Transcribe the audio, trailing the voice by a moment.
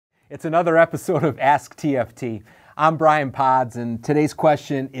It's another episode of Ask TFT. I'm Brian Pods, and today's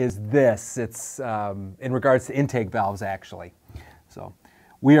question is this. It's in regards to intake valves, actually. So,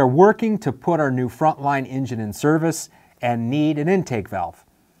 we are working to put our new frontline engine in service and need an intake valve.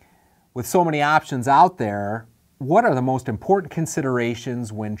 With so many options out there, what are the most important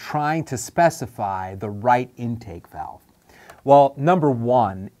considerations when trying to specify the right intake valve? Well, number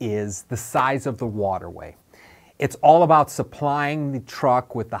one is the size of the waterway. It's all about supplying the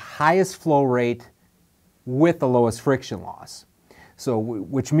truck with the highest flow rate with the lowest friction loss. So,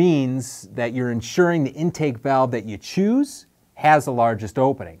 which means that you're ensuring the intake valve that you choose has the largest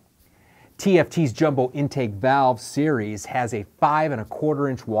opening. TFT's Jumbo Intake Valve series has a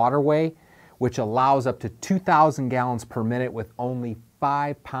 5¼ inch waterway, which allows up to 2,000 gallons per minute with only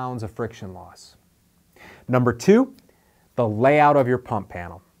 5 pounds of friction loss. Number two, the layout of your pump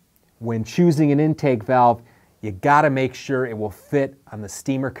panel. When choosing an intake valve, you got to make sure it will fit on the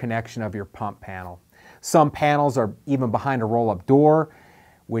steamer connection of your pump panel. Some panels are even behind a roll-up door,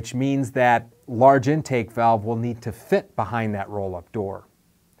 which means that large intake valve will need to fit behind that roll-up door.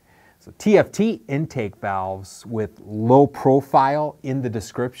 So TFT intake valves with low profile in the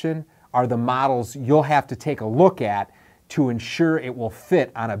description are the models you'll have to take a look at to ensure it will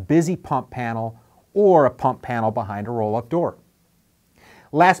fit on a busy pump panel or a pump panel behind a roll-up door.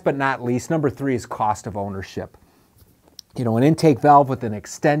 Last but not least, number three is cost of ownership. You know, an intake valve with an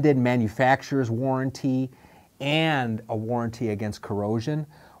extended manufacturer's warranty and a warranty against corrosion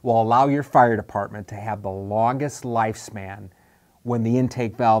will allow your fire department to have the longest lifespan when the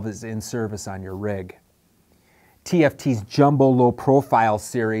intake valve is in service on your rig. TFT's Jumbo Low Profile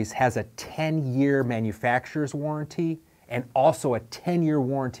series has a 10-year manufacturer's warranty and also a 10-year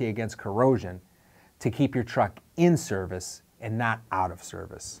warranty against corrosion to keep your truck in service and not out of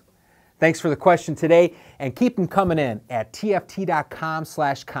service. Thanks for the question today, and keep them coming in at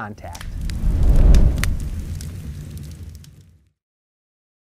tft.com/contact.